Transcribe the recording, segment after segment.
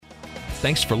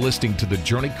Thanks for listening to the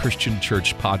Journey Christian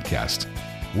Church podcast.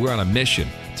 We're on a mission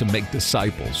to make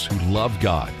disciples who love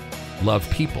God, love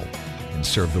people, and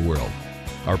serve the world.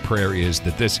 Our prayer is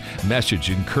that this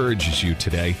message encourages you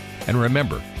today. And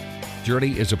remember,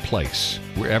 Journey is a place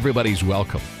where everybody's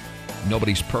welcome,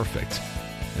 nobody's perfect,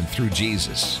 and through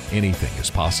Jesus, anything is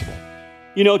possible.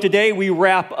 You know, today we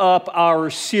wrap up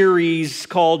our series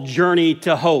called Journey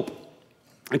to Hope.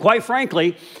 And quite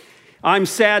frankly, I'm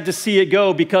sad to see it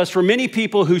go because for many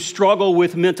people who struggle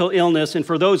with mental illness, and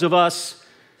for those of us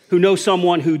who know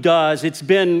someone who does, it's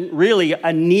been really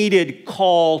a needed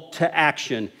call to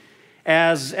action.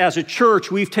 As a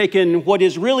church, we've taken what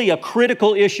is really a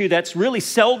critical issue that's really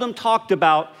seldom talked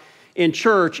about in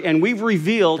church, and we've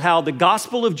revealed how the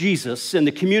gospel of Jesus and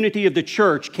the community of the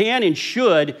church can and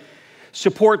should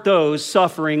support those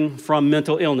suffering from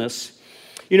mental illness.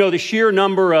 You know, the sheer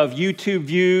number of YouTube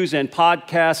views and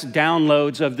podcast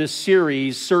downloads of this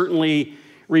series certainly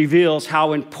reveals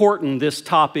how important this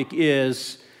topic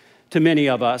is to many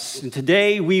of us. And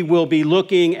today we will be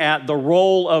looking at the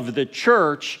role of the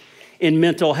church in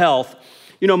mental health.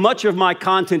 You know, much of my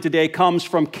content today comes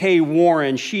from Kay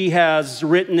Warren. She has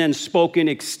written and spoken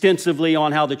extensively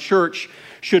on how the church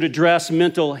should address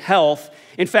mental health.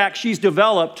 In fact, she's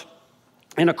developed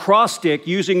an acrostic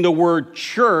using the word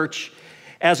church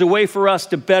as a way for us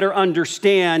to better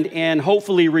understand and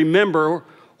hopefully remember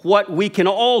what we can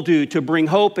all do to bring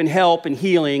hope and help and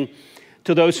healing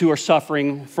to those who are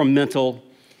suffering from mental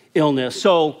illness.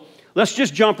 So let's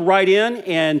just jump right in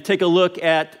and take a look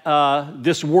at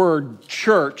this word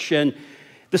church. And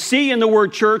the C in the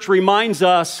word church reminds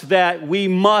us that we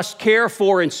must care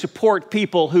for and support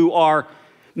people who are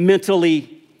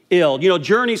mentally ill. You know,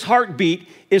 Journey's heartbeat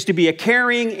is to be a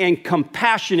caring and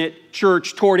compassionate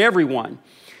church toward everyone.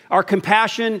 Our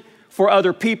compassion for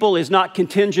other people is not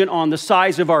contingent on the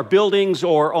size of our buildings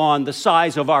or on the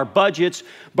size of our budgets,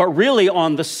 but really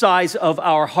on the size of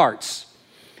our hearts.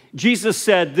 Jesus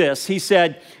said this, he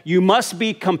said, "You must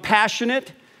be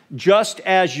compassionate just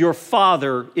as your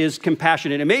Father is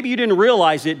compassionate." And maybe you didn't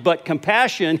realize it, but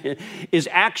compassion is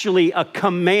actually a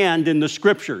command in the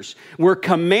scriptures. We're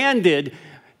commanded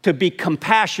to be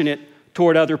compassionate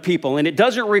toward other people. And it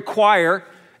doesn't require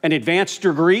an advanced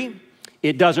degree.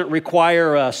 It doesn't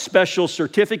require a special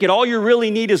certificate. All you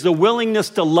really need is the willingness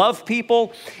to love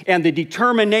people and the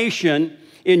determination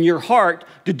in your heart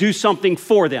to do something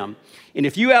for them. And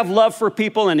if you have love for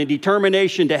people and a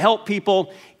determination to help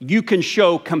people, you can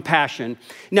show compassion.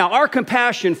 Now, our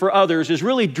compassion for others is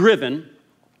really driven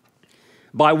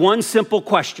by one simple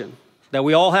question that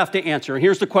we all have to answer. And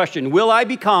here's the question: will I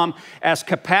become as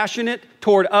compassionate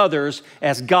toward others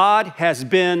as God has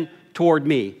been toward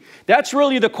me? That's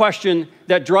really the question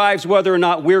that drives whether or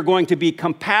not we're going to be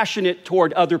compassionate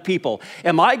toward other people.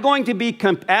 Am I going to be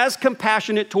as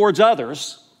compassionate towards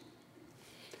others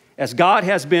as God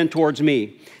has been towards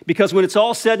me? Because when it's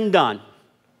all said and done,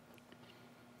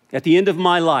 at the end of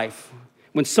my life,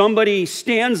 when somebody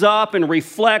stands up and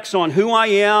reflects on who I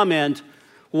am and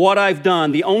what I've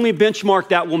done, the only benchmark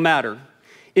that will matter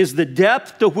is the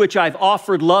depth to which I've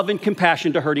offered love and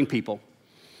compassion to hurting people.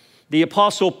 The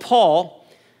Apostle Paul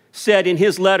said in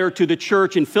his letter to the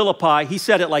church in Philippi, he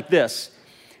said it like this: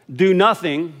 "Do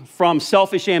nothing from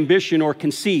selfish ambition or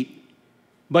conceit,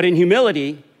 but in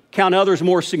humility count others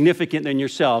more significant than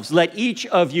yourselves. Let each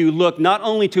of you look not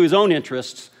only to his own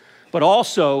interests, but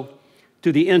also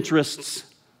to the interests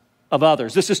of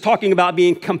others." This is talking about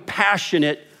being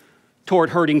compassionate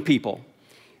toward hurting people.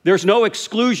 There's no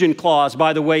exclusion clause,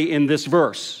 by the way, in this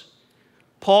verse.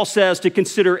 Paul says to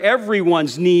consider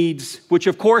everyone's needs, which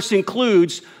of course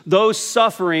includes those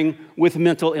suffering with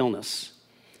mental illness.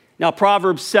 Now,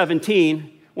 Proverbs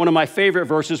 17, one of my favorite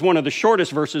verses, one of the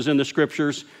shortest verses in the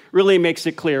scriptures, really makes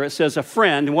it clear. It says a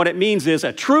friend, and what it means is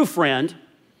a true friend,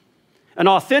 an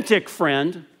authentic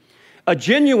friend, a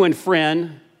genuine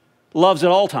friend loves at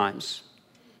all times.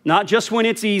 Not just when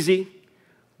it's easy,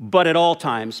 but at all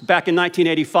times. Back in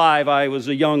 1985, I was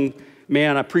a young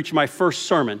man. I preached my first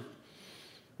sermon.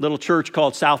 Little church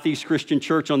called Southeast Christian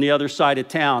Church on the other side of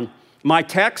town. My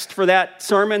text for that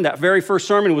sermon, that very first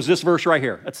sermon, was this verse right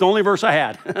here. That's the only verse I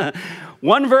had.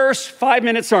 One verse,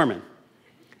 5-minute sermon.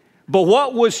 But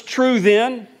what was true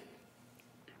then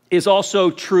is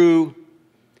also true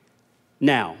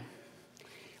now.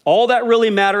 All that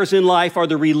really matters in life are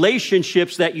the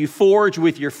relationships that you forge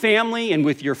with your family and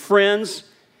with your friends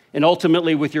and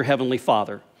ultimately with your Heavenly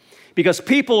Father. Because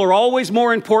people are always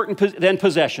more important than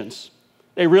possessions.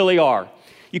 They really are.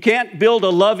 You can't build a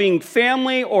loving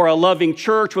family or a loving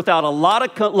church without a lot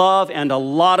of love and a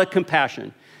lot of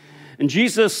compassion. And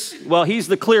Jesus, well, he's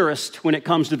the clearest when it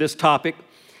comes to this topic.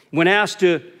 When asked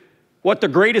what the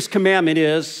greatest commandment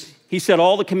is, he said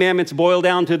all the commandments boil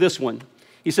down to this one.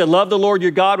 He said, love the Lord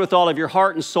your God with all of your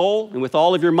heart and soul, and with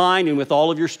all of your mind, and with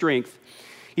all of your strength.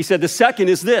 He said the second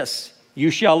is this, you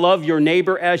shall love your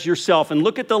neighbor as yourself. And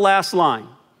look at the last line.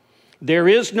 There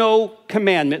is no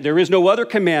commandment, there is no other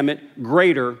commandment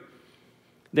greater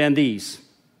than these.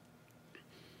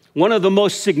 One of the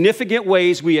most significant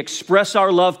ways we express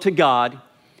our love to God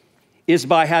is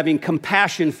by having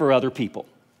compassion for other people.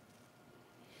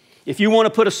 If you want to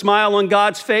put a smile on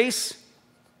God's face,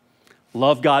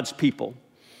 love God's people.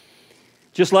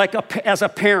 Just like as a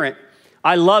parent,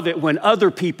 I love it when other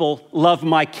people love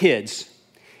my kids.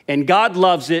 And God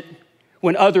loves it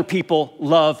when other people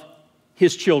love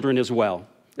his children as well,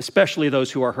 especially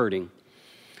those who are hurting.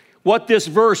 What this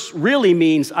verse really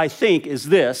means, I think, is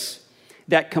this,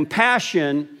 that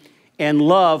compassion and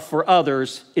love for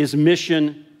others is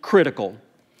mission critical.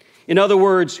 In other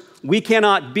words, we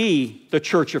cannot be the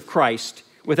church of Christ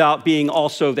without being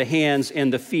also the hands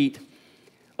and the feet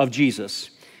of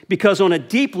Jesus. Because on a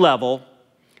deep level,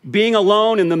 being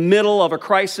alone in the middle of a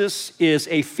crisis is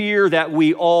a fear that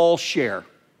we all share.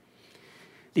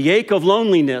 The ache of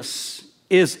loneliness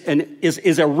is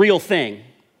a real thing,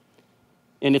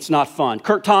 and it's not fun.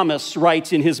 Kurt Thomas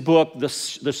writes in his book,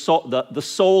 The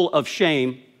Soul of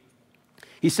Shame,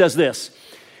 he says this,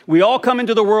 we all come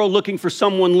into the world looking for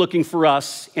someone looking for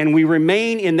us, and we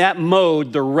remain in that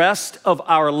mode the rest of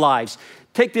our lives.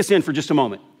 Take this in for just a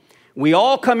moment. We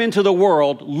all come into the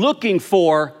world looking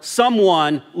for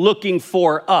someone looking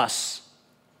for us.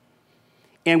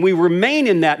 And we remain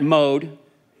in that mode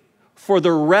for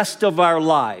the rest of our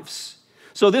lives.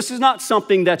 So this is not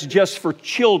something that's just for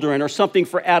children or something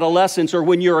for adolescents or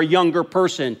when you're a younger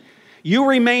person. You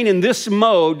remain in this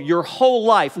mode your whole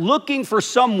life, looking for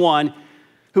someone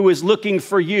who is looking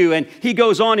for you. And he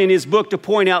goes on in his book to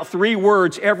point out 3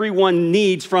 words everyone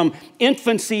needs from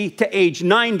infancy to age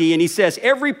 90. And he says,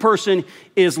 every person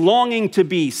is longing to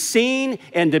be seen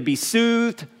and to be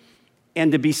soothed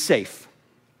and to be safe.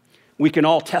 We can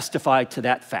all testify to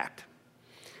that fact.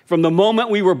 From the moment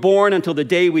we were born until the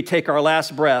day we take our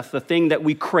last breath, the thing that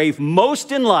we crave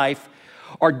most in life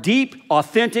are deep,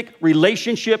 authentic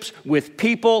relationships with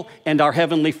people and our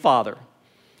Heavenly Father.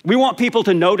 We want people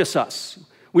to notice us.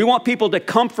 We want people to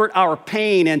comfort our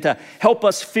pain and to help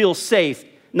us feel safe,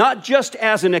 not just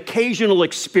as an occasional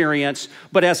experience,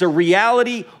 but as a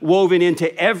reality woven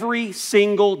into every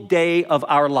single day of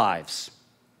our lives.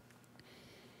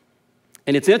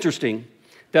 And it's interesting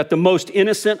that the most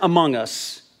innocent among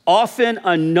us often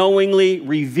unknowingly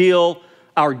reveal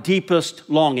our deepest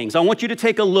longings. I want you to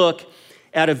take a look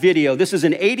at a video. This is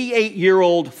an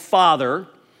 88-year-old father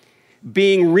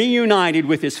being reunited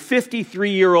with his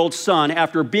 53-year-old son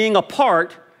after being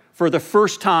apart for the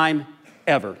first time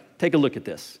ever. Take a look at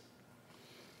this.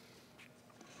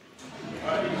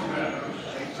 I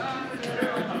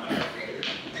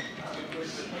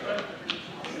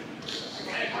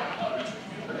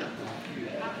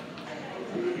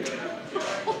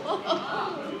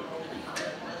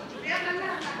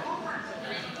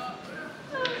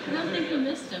don't think you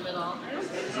missed him at all.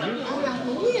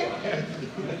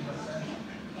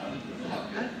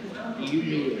 You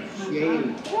need a shave. Did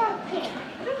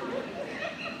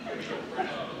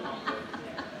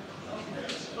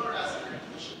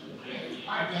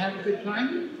you have a good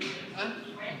time? Huh?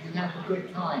 Did you have a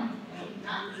good time?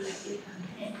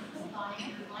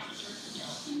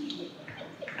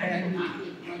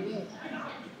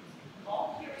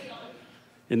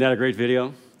 Isn't that a great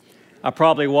video? I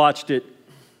probably watched it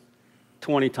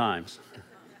 20 times.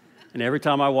 And every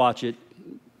time I watch it,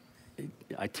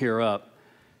 I tear up.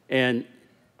 And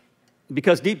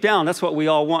because deep down, that's what we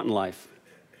all want in life.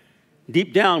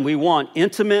 Deep down, we want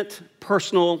intimate,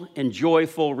 personal, and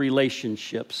joyful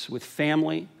relationships with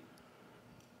family,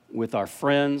 with our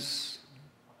friends,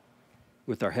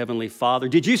 with our Heavenly Father.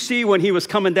 Did you see when he was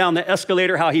coming down the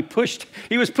escalator how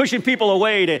he was pushing people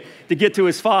away to get to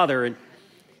his Father? And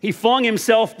he flung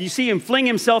himself, you see him fling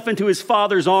himself into his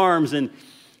Father's arms and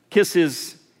kiss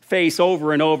his face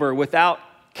over and over without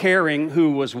caring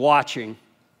who was watching.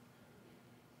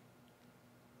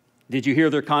 Did you hear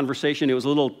their conversation? It was a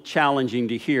little challenging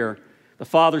to hear. The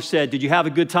father said, "Did you have a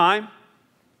good time?"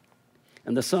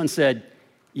 And the son said,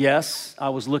 "Yes, I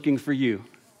was looking for you."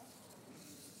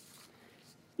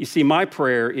 You see, my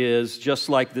prayer is just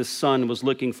like this son was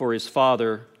looking for his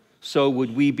father, so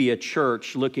would we be a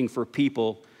church looking for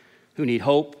people who need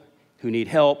hope, who need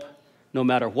help, no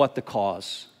matter what the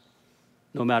cause,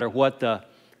 no matter what the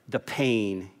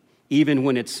pain, even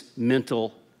when it's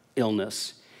mental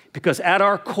illness. Because at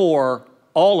our core,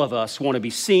 all of us want to be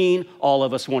seen, all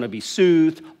of us want to be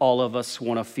soothed, all of us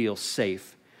want to feel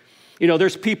safe. You know,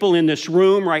 there's people in this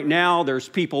room right now, there's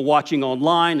people watching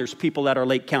online, there's people at our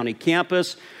Lake County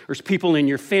campus, there's people in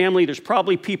your family, there's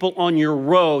probably people on your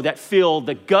row that feel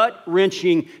the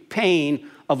gut-wrenching pain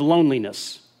of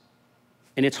loneliness.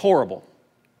 And it's horrible.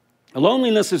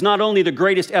 Loneliness is not only the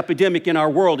greatest epidemic in our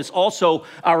world, it's also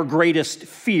our greatest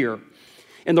fear.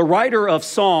 And the writer of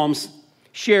Psalms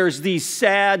shares these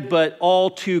sad but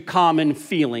all too common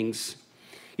feelings.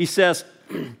 He says,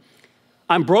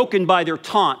 I'm broken by their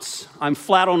taunts. I'm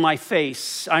flat on my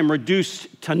face. I'm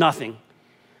reduced to nothing.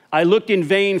 I looked in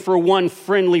vain for one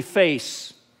friendly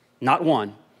face, not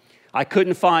one. I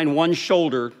couldn't find one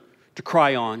shoulder to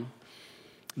cry on.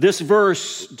 This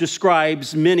verse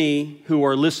describes many who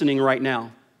are listening right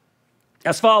now.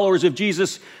 As followers of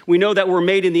Jesus, we know that we're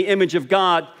made in the image of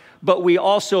God, but we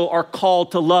also are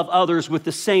called to love others with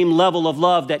the same level of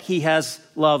love that He has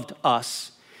loved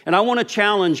us. And I want to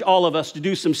challenge all of us to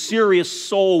do some serious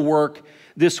soul work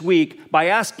this week by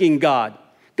asking God,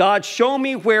 God, show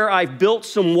me where I've built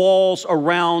some walls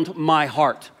around my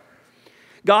heart.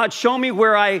 God, show me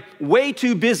where I'm way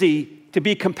too busy to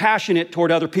be compassionate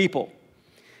toward other people.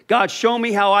 God, show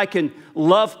me how I can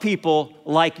love people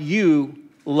like you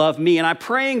love me. And I'm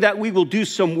praying that we will do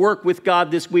some work with God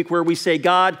this week where we say,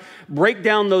 God, break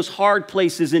down those hard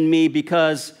places in me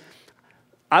because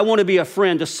I want to be a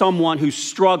friend to someone who's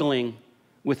struggling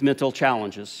with mental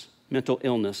challenges, mental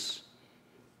illness.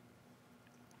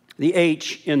 The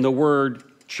H in the word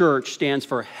church stands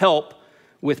for help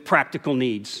with practical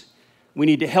needs. We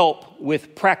need to help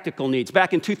with practical needs.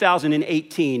 Back in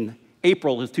 2018,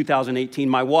 April of 2018,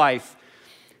 my wife,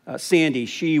 Sandy,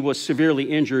 she was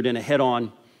severely injured in a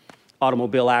head-on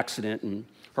automobile accident, and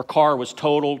her car was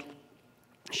totaled.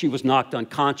 She was knocked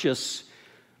unconscious.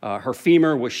 Her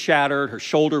femur was shattered. Her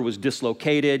shoulder was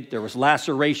dislocated. There was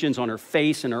lacerations on her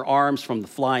face and her arms from the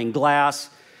flying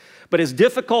glass. But as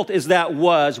difficult as that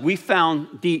was, we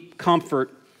found deep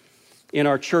comfort in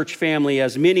our church family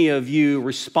as many of you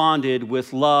responded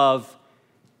with love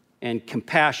and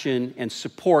compassion and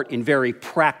support in very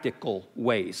practical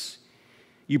ways.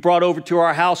 You brought over to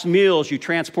our house meals. You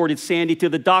transported Sandy to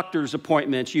the doctor's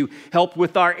appointments. You helped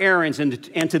with our errands.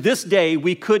 And to this day,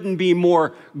 we couldn't be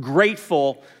more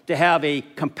grateful to have a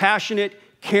compassionate,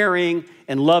 caring,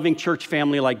 and loving church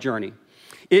family like Journey.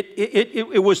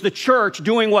 It was the church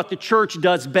doing what the church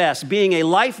does best, being a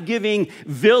life-giving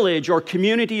village or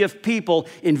community of people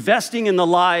investing in the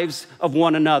lives of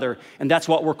one another. And that's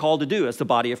what we're called to do as the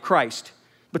body of Christ.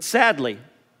 But sadly,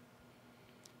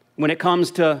 when it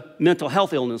comes to mental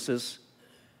health illnesses,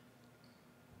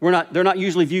 they're not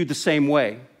usually viewed the same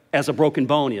way as a broken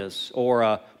bone is, or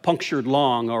a punctured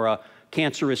lung, or a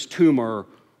cancerous tumor,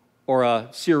 or a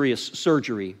serious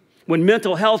surgery. When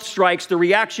mental health strikes, the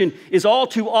reaction is all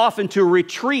too often to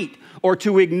retreat or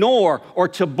to ignore or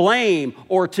to blame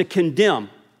or to condemn.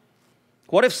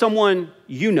 What if someone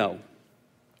you know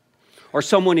or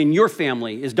someone in your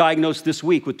family is diagnosed this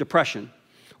week with depression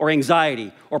or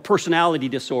anxiety or personality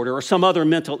disorder or some other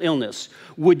mental illness?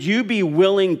 Would you be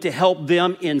willing to help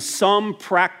them in some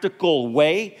practical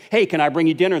way? Hey, can I bring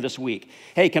you dinner this week?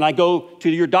 Hey, can I go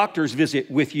to your doctor's visit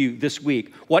with you this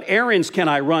week? What errands can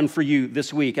I run for you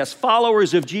this week? As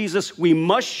followers of Jesus, we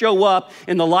must show up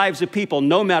in the lives of people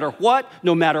no matter what,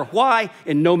 no matter why,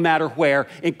 and no matter where,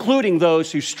 including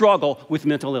those who struggle with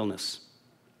mental illness.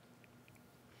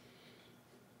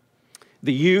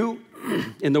 The U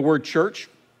in the word church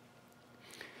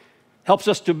helps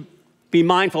us to be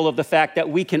mindful of the fact that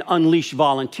we can unleash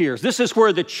volunteers. This is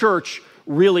where the church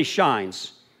really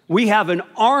shines. We have an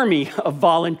army of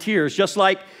volunteers, just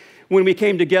like when we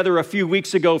came together a few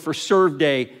weeks ago for Serve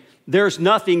Day. There's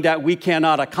nothing that we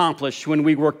cannot accomplish when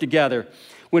we work together.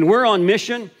 When we're on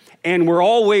mission, and we're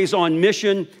always on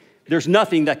mission, there's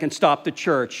nothing that can stop the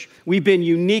church. We've been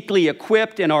uniquely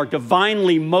equipped and are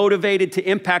divinely motivated to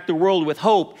impact the world with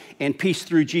hope and peace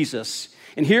through Jesus.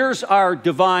 And here's our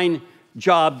divine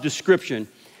job description.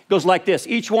 It goes like this.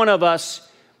 Each one of us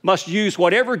must use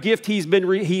whatever gift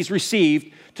he's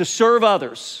received to serve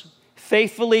others,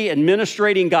 faithfully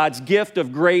administrating God's gift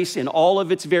of grace in all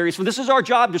of its various forms. This is our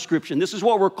job description. This is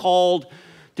what we're called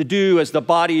to do as the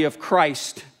body of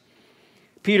Christ.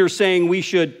 Peter's saying we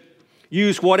should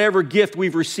use whatever gift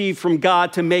we've received from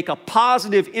God to make a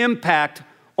positive impact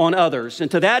on others. And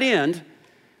to that end,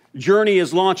 Journey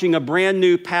is launching a brand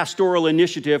new pastoral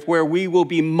initiative where we will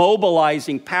be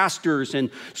mobilizing pastors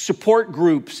and support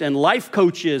groups and life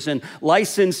coaches and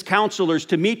licensed counselors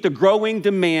to meet the growing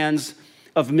demands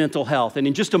of mental health. And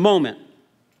in just a moment,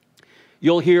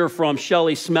 you'll hear from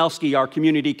Shelley Smelsky, our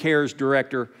Community Cares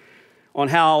Director, on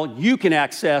how you can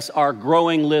access our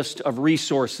growing list of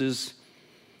resources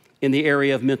in the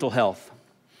area of mental health.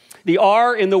 The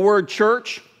R in the word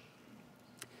church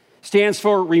stands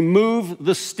for remove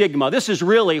the stigma. This is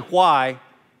really why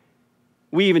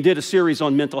we even did a series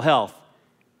on mental health.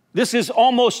 This is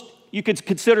almost, you could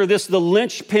consider this the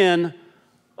linchpin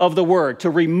of the word, to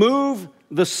remove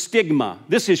the stigma.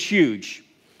 This is huge.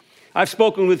 I've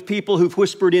spoken with people who've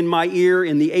whispered in my ear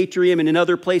in the atrium and in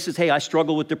other places, hey, I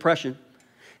struggle with depression.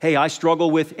 Hey, I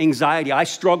struggle with anxiety. I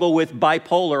struggle with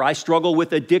bipolar. I struggle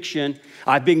with addiction.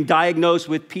 I've been diagnosed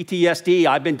with PTSD.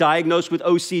 I've been diagnosed with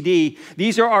OCD.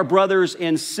 These are our brothers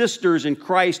and sisters in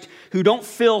Christ who don't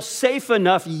feel safe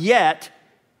enough yet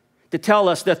to tell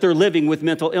us that they're living with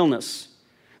mental illness.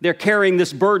 They're carrying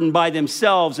this burden by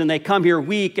themselves, and they come here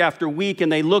week after week,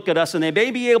 and they look at us, and they may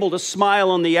be able to smile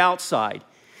on the outside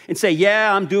and say,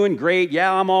 yeah, I'm doing great.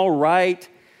 Yeah, I'm all right.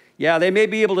 Yeah, they may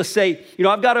be able to say,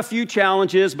 I've got a few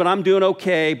challenges, but I'm doing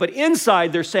okay. But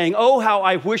inside they're saying, oh, how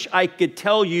I wish I could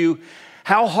tell you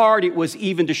how hard it was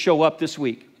even to show up this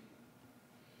week.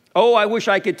 Oh, I wish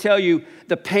I could tell you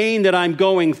the pain that I'm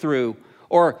going through.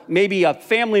 Or maybe a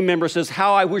family member says,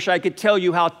 how I wish I could tell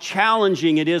you how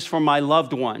challenging it is for my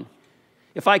loved one.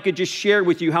 If I could just share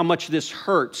with you how much this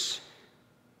hurts.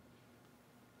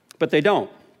 But they don't.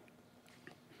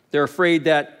 They're afraid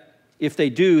that if they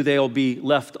do, they'll be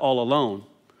left all alone.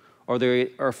 Or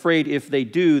they are afraid if they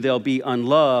do, they'll be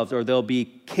unloved or they'll be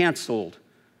canceled.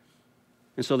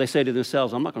 And so they say to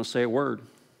themselves, I'm not going to say a word.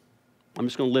 I'm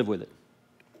just going to live with it.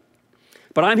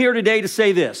 But I'm here today to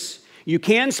say this. You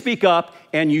can speak up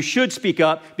and you should speak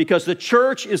up because the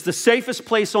church is the safest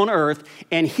place on earth,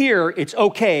 and here it's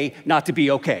okay not to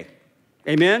be okay.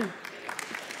 Amen?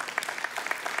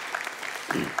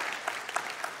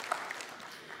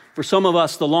 For some of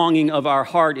us, the longing of our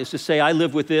heart is to say, I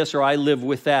live with this or I live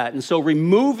with that. And so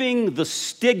removing the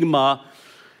stigma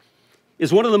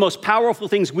is one of the most powerful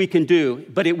things we can do,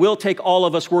 but it will take all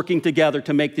of us working together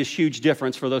to make this huge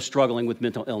difference for those struggling with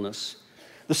mental illness.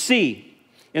 The C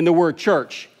in the word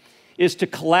church is to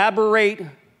collaborate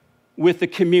with the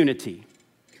community.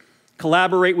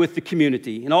 Collaborate with the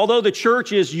community. And although the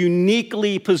church is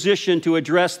uniquely positioned to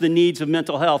address the needs of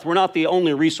mental health, we're not the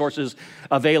only resources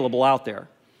available out there.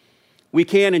 We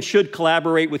can and should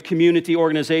collaborate with community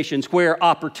organizations where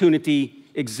opportunity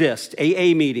exists.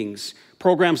 AA meetings,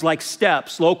 programs like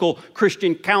STEPS, local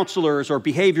Christian counselors, or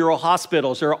behavioral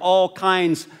hospitals. There are all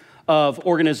kinds of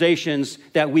organizations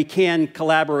that we can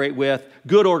collaborate with,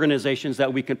 good organizations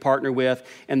that we can partner with.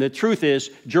 And the truth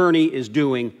is, Journey is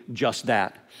doing just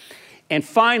that. And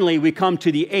finally, we come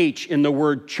to the H in the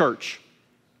word church.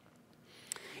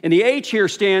 And the H here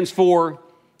stands for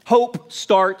hope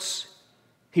starts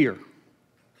here.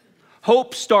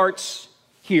 Hope starts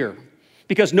here.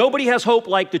 Because nobody has hope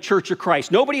like the Church of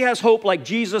Christ. Nobody has hope like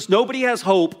Jesus. Nobody has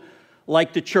hope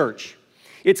like the church.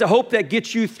 It's a hope that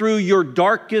gets you through your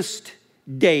darkest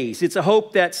days. It's a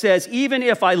hope that says, even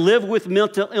if I live with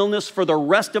mental illness for the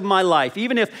rest of my life,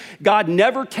 even if God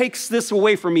never takes this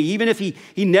away from me, even if He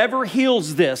never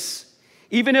heals this,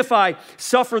 even if I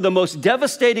suffer the most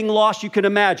devastating loss you can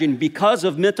imagine because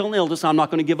of mental illness, I'm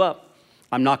not going to give up.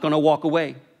 I'm not going to walk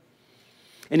away.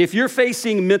 And if you're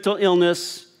facing mental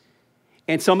illness,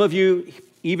 and some of you,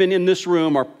 even in this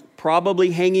room, are probably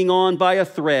hanging on by a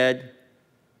thread,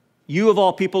 you of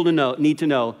all people need to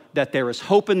know that there is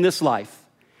hope in this life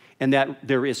and that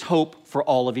there is hope for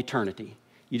all of eternity.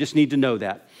 You just need to know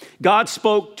that. God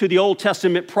spoke to the Old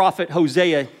Testament prophet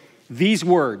Hosea these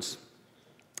words.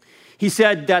 He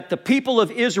said that the people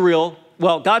of Israel,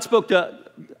 God spoke to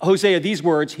Hosea these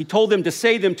words. He told them to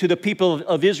say them to the people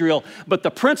of Israel, but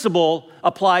the principle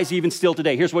applies even still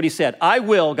today. Here's what he said. I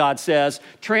will, God says,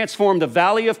 transform the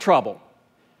valley of trouble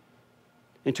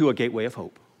into a gateway of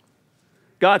hope.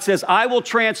 God says, I will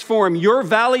transform your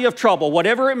valley of trouble,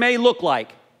 whatever it may look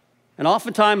like. And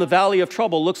oftentimes the valley of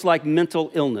trouble looks like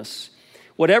mental illness.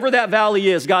 Whatever that valley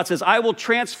is, God says, I will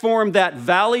transform that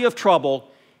valley of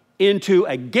trouble into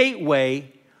a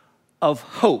gateway of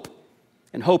hope.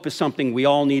 And hope is something we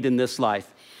all need in this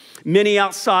life. Many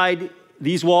outside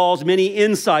these walls, many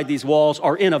inside these walls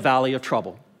are in a valley of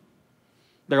trouble.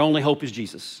 Their only hope is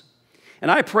Jesus. And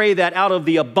I pray that out of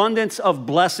the abundance of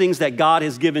blessings that God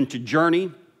has given to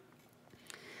Journey,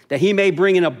 that He may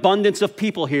bring an abundance of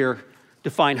people here to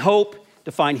find hope,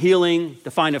 to find healing,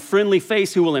 to find a friendly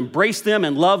face who will embrace them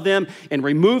and love them and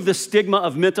remove the stigma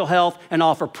of mental health and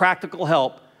offer practical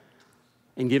help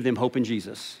and give them hope in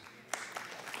Jesus.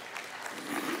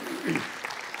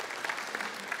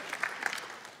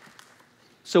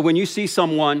 So when you see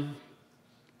someone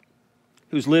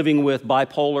who's living with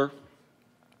bipolar,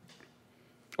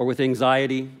 or with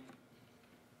anxiety,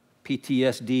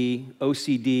 PTSD,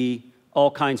 OCD,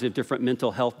 all kinds of different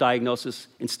mental health diagnoses,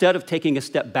 instead of taking a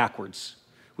step backwards,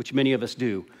 which many of us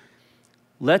do,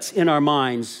 let's in our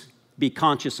minds be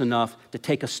conscious enough to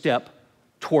take a step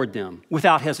toward them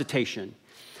without hesitation.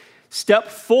 Step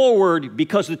forward,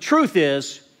 because the truth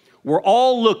is, we're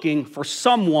all looking for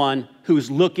someone who's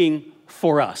looking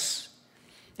for us.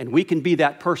 And we can be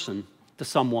that person to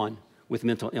someone with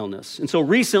mental illness. And so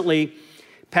recently,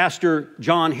 Pastor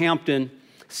John Hampton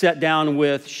sat down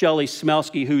with Shelley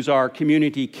Smelsky, who's our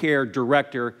community care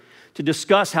director, to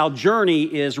discuss how Journey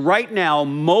is right now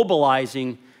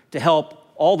mobilizing to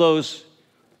help all those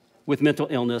with mental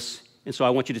illness. And so I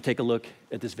want you to take a look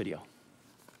at this video.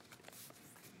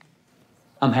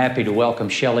 I'm happy to welcome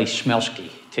Shelley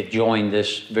Smelsky to join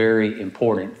this very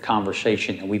important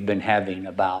conversation that we've been having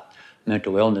about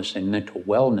mental illness and mental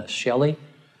wellness. Shelley,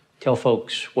 tell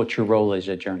folks what your role is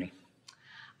at Journey.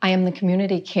 I am the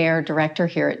community care director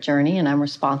here at Journey, and I'm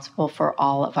responsible for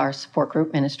all of our support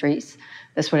group ministries.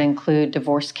 This would include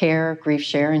divorce care, grief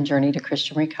share, and Journey to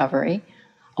Christian Recovery.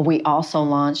 We also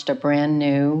launched a brand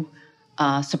new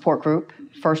support group,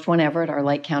 first one ever at our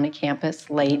Lake County campus,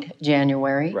 late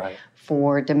January,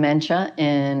 for dementia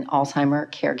and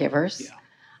Alzheimer caregivers.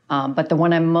 But the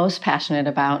one I'm most passionate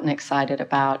about and excited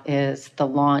about is the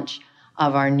launch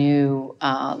of our new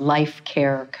life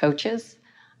care coaches,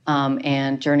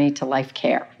 and Journey to Life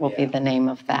Care will be the name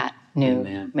of that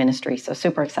new ministry. So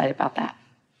super excited about that.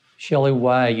 Shelley,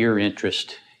 why your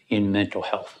interest in mental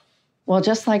health? Well,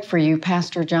 just like for you,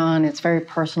 Pastor John, it's very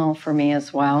personal for me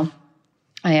as well.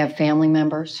 I have family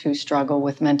members who struggle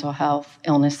with mental health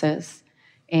illnesses,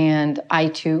 and I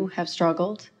too have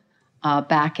struggled.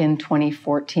 Back in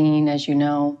 2014, as you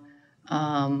know,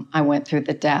 I went through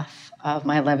the death of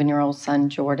my 11-year-old son,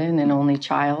 Jordan, an only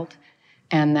child,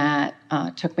 and that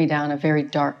took me down a very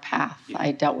dark path.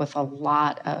 I dealt with a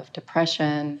lot of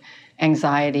depression,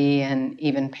 anxiety, and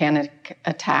even panic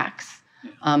attacks,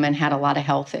 and had a lot of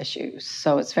health issues.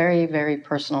 So it's very, very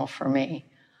personal for me.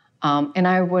 And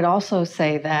I would also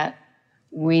say that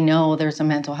we know there's a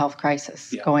mental health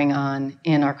crisis going on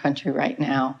in our country right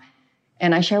now.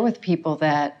 And I share with people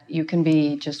that you can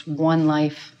be just one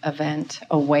life event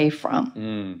away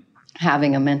from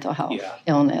having a mental health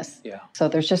illness. So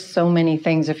there's just so many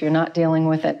things. If you're not dealing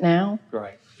with it now,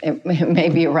 it may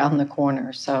be around the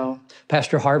corner. So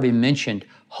Pastor Harvey mentioned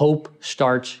Hope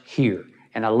Starts Here.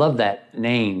 And I love that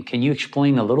name. Can you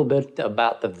explain a little bit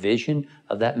about the vision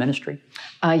of that ministry?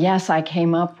 Yes, I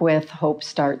came up with Hope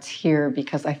Starts Here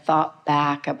because I thought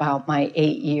back about my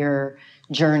 8-year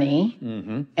journey,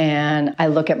 and I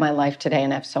look at my life today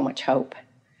and I have so much hope.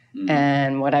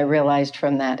 And what I realized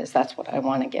from that is that's what I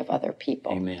want to give other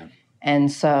people. Amen.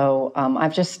 And so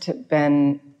I've just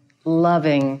been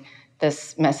loving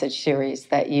this message series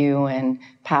that you and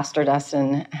Pastor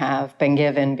Dustin have been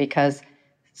given, because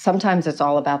sometimes it's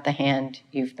all about the hand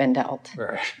you've been dealt.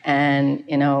 And,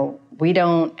 you know, we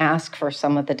don't ask for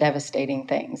some of the devastating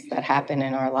things that happen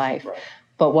in our life.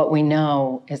 But what we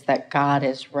know is that God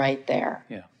is right there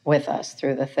with us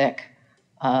through the thick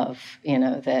of, you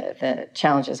know, the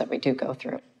challenges that we do go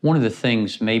through. One of the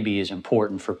things maybe is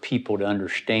important for people to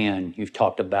understand, you've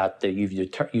talked about, you've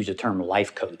used the term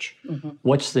life coach.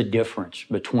 What's the difference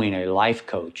between a life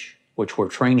coach, which we're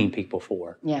training people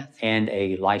for, and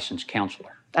a licensed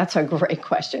counselor? That's a great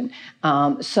question.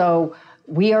 So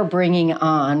we are bringing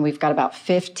on, we've got about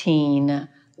 15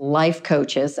 life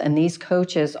coaches, and these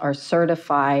coaches are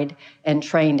certified and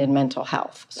trained in mental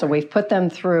health. So we've put them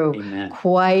through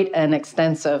quite an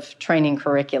extensive training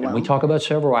curriculum. And we talk about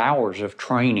several hours of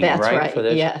training, right? For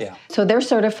this? Yes. So they're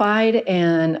certified,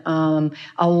 and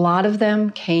a lot of them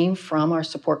came from our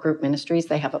support group ministries.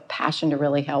 They have a passion to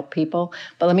really help people.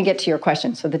 But let me get to your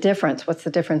question. So the difference, what's the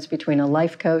difference between a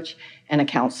life coach and a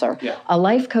counselor? A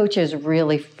life coach is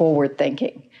really forward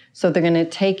thinking. So they're going to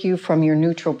take you from your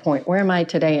neutral point. Where am I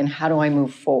today and how do I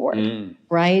move forward,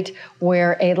 right?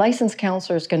 Where a licensed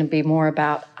counselor is going to be more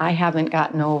about, I haven't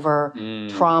gotten over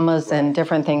traumas and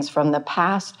different things from the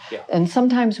past. And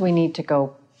sometimes we need to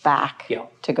go back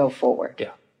to go forward.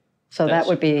 So that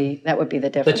would be the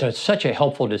difference. That's such a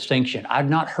helpful distinction. I've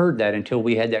not heard that until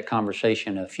we had that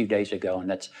conversation a few days ago, and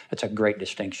that's a great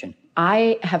distinction.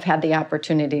 I have had the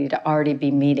opportunity to already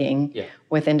be meeting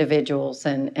with individuals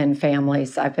and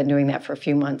families. I've been doing that for a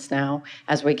few months now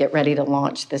as we get ready to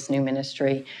launch this new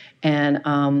ministry. And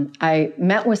I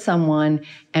met with someone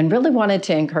and really wanted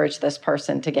to encourage this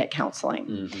person to get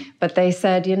counseling. But they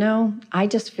said, you know, I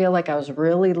just feel like I was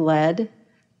really led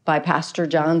by Pastor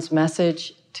John's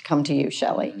message to come to you,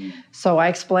 Shelley. So I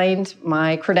explained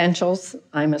my credentials.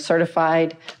 I'm a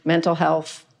certified mental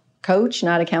health coach,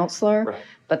 not a counselor. Right.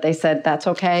 But they said, that's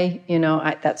okay.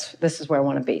 This is where I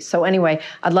want to be. So anyway,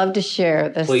 I'd love to share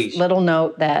this little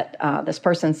note that this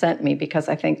person sent me, because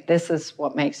I think this is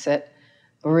what makes it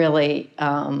really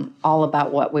all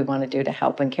about what we want to do to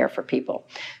help and care for people.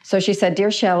 So she said,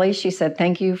 Dear Shelley, she said,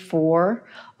 thank you for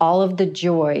all of the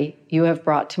joy you have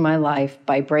brought to my life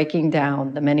by breaking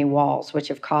down the many walls which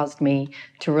have caused me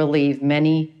to relieve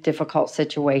many difficult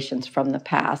situations from the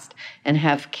past and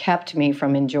have kept me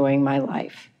from enjoying my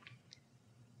life.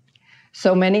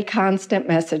 So many constant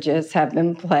messages have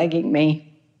been plaguing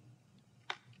me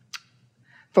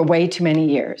for way too many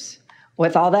years.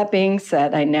 With all that being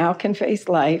said, I now can face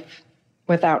life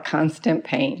without constant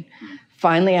pain.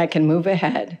 Finally, I can move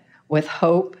ahead with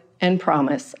hope and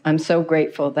promise. I'm so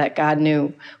grateful that God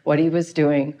knew what he was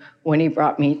doing when he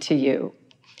brought me to you.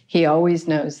 He always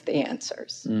knows the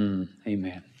answers.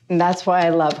 Amen. And that's why I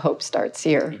love Hope Starts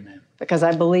Here. Amen. Because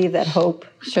I believe that hope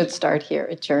should start here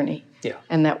at Journey. Yeah.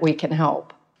 And that we can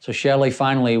help. So Shelley,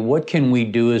 finally, what can we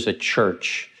do as a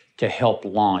church to help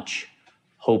launch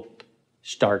Hope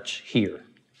Starts Here?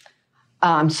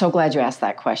 I'm so glad you asked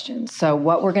that question. So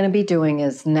what we're going to be doing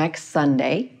is next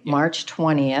Sunday, March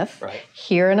 20th,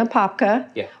 here in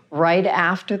Apopka, right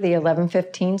after the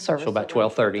 11:15 service. So about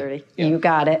 12:30. You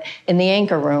got it. In the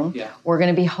Anchor Room, we're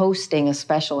going to be hosting a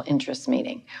special interest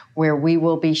meeting where we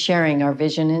will be sharing our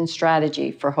vision and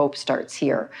strategy for Hope Starts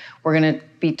Here. We're going to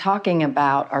be talking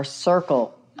about our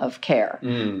circle of care.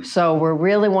 So we're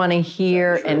really want to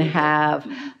hear and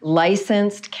have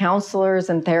licensed counselors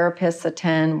and therapists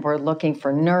attend. We're looking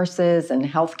for nurses and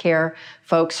healthcare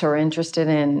folks who are interested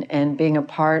in being a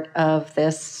part of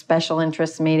this special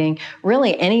interest meeting.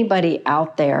 Really anybody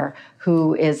out there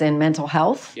who is in mental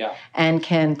health and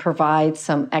can provide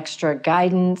some extra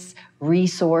guidance,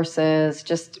 resources,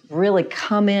 just really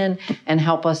come in and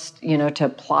help us, to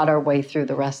plot our way through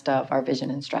the rest of our vision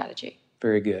and strategy.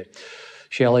 Very good.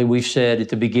 Shelley, we've said at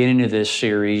the beginning of this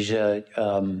series,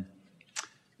 God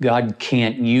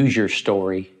can't use your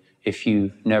story if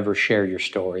you never share your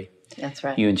story. That's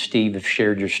right. You and Steve have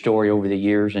shared your story over the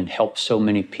years and helped so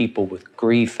many people with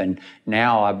grief, and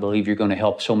now I believe you're going to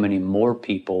help so many more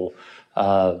people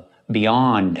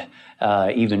beyond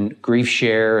even Grief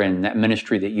Share and that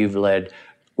ministry that you've led.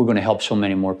 We're going to help so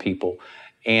many more people.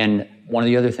 And one of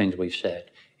the other things we've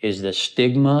said is the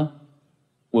stigma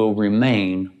will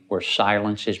remain where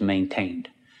silence is maintained.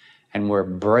 And we're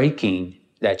breaking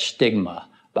that stigma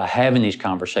by having these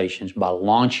conversations, by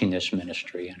launching this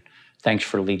ministry. And thanks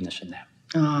for leading us in that.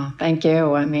 Oh, thank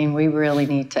you. I mean, we really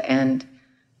need to end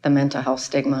the mental health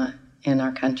stigma in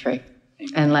our country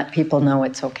and let people know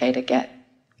it's okay to get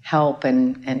help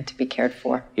and to be cared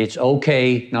for. It's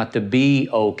okay not to be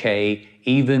okay,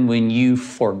 even when you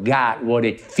forgot what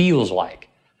it feels like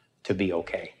to be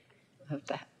okay. Love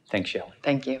that. Thanks, Shelley.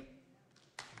 Thank you.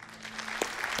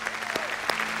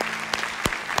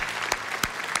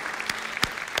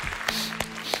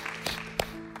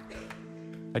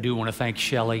 I do want to thank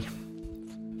Shelley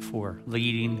for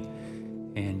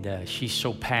leading, and she's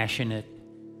so passionate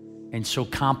and so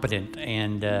competent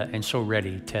and so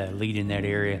ready to lead in that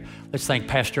area. Let's thank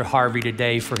Pastor Harvey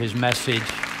today for his message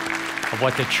of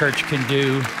what the church can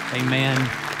do. Amen.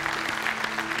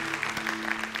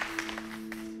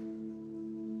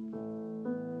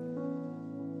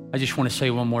 I just want to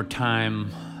say one more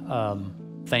time,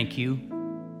 thank you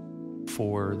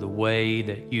for the way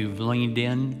that you've leaned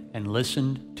in and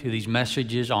listened to these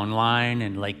messages online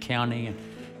in Lake County and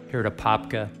here at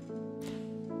Apopka.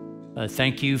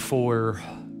 Thank you for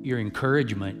your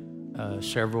encouragement.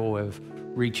 Several have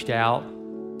reached out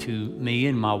to me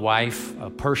and my wife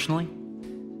personally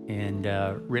and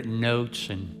written notes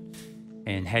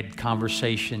and had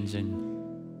conversations,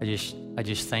 and I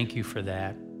just thank you for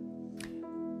that.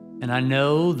 And I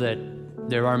know that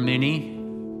there are many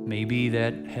maybe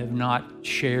that have not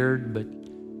shared, but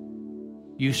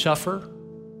you suffer.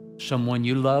 Someone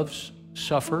you love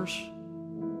suffers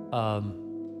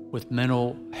with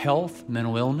mental health,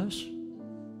 mental illness.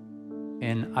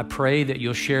 And I pray that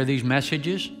you'll share these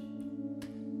messages.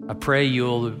 I pray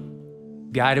you'll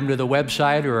guide them to the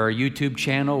website or our YouTube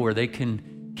channel where they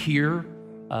can hear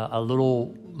a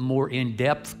little more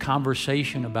in-depth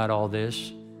conversation about all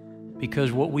this.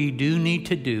 Because what we do need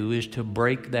to do is to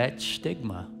break that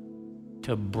stigma,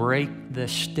 to break the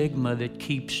stigma that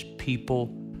keeps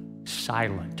people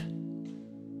silent.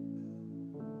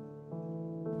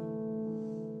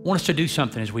 I want us to do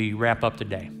something as we wrap up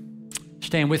today.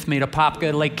 Stand with me at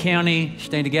Apopka, Lake County.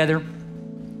 Stand together.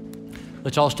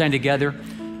 Let's all stand together.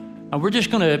 And we're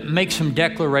just going to make some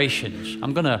declarations.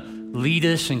 I'm going to lead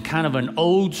us in kind of an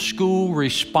old school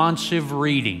responsive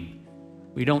reading.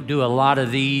 We don't do a lot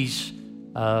of these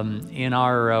in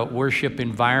our worship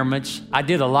environments. I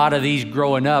did a lot of these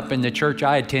growing up in the church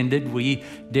I attended. We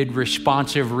did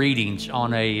responsive readings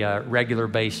on a regular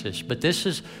basis. But this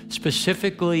is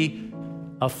specifically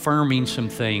affirming some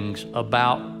things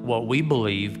about what we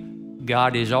believe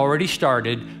God has already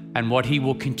started and what He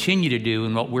will continue to do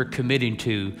and what we're committing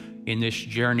to in this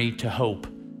journey to hope,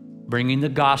 bringing the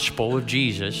gospel of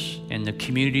Jesus and the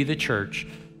community of the church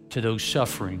to those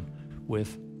suffering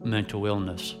with mental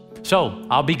illness. So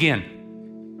I'll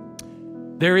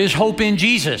begin. There is hope in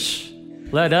Jesus.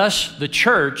 Let us, the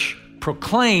church,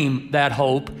 proclaim that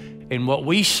hope in what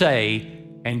we say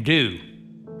and do.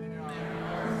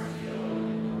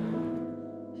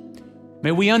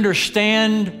 May we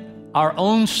understand our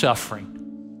own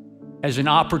suffering as an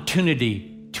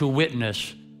opportunity to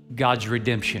witness God's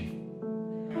redemption.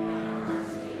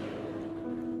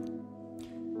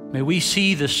 May we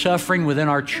see the suffering within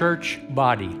our church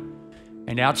body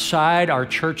and outside our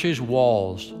church's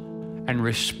walls and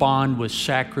respond with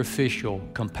sacrificial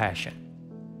compassion.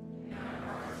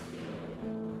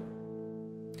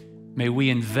 May we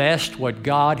invest what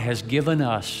God has given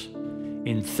us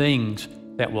in things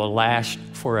that will last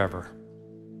forever.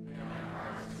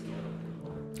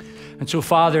 And so,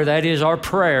 Father, that is our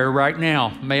prayer right now.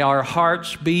 May our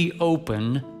hearts be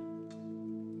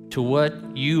open to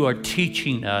what you are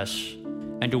teaching us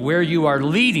and to where you are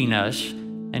leading us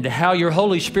and to how your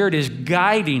Holy Spirit is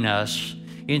guiding us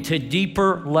into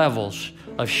deeper levels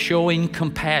of showing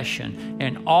compassion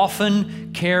and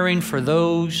often caring for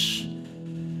those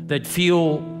that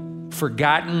feel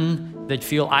forgotten, that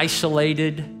feel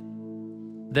isolated,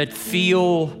 that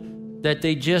feel that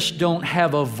they just don't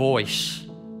have a voice.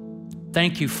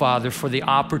 Thank you, Father, for the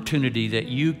opportunity that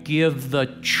you give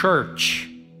the church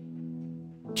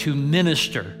to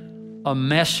minister a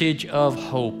message of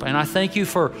hope. And I thank you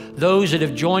for those that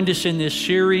have joined us in this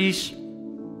series,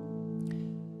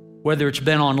 whether it's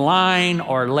been online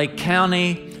or Lake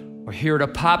County or here at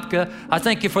Apopka. I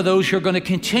thank you for those who are going to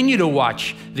continue to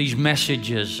watch these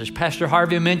messages. As Pastor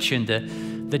Harvey mentioned,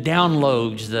 the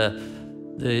downloads,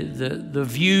 the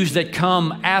views that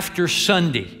come after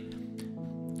Sunday.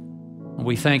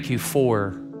 We thank you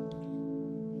for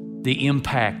the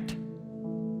impact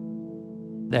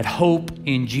that hope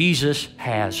in Jesus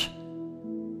has.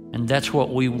 And that's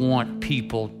what we want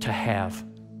people to have.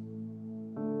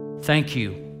 Thank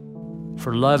you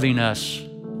for loving us.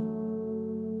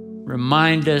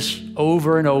 Remind us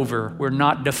over and over, we're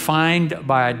not defined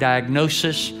by a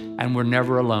diagnosis and we're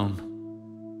never alone.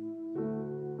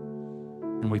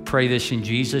 And we pray this in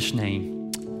Jesus'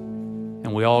 name.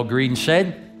 And we all agreed and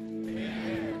said,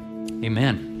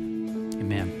 Amen.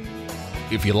 Amen.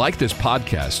 If you like this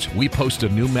podcast, we post a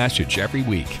new message every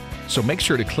week. So make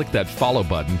sure to click that follow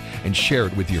button and share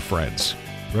it with your friends.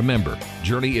 Remember,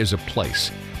 Journey is a place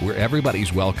where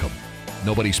everybody's welcome,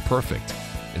 nobody's perfect,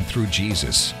 and through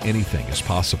Jesus, anything is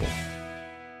possible.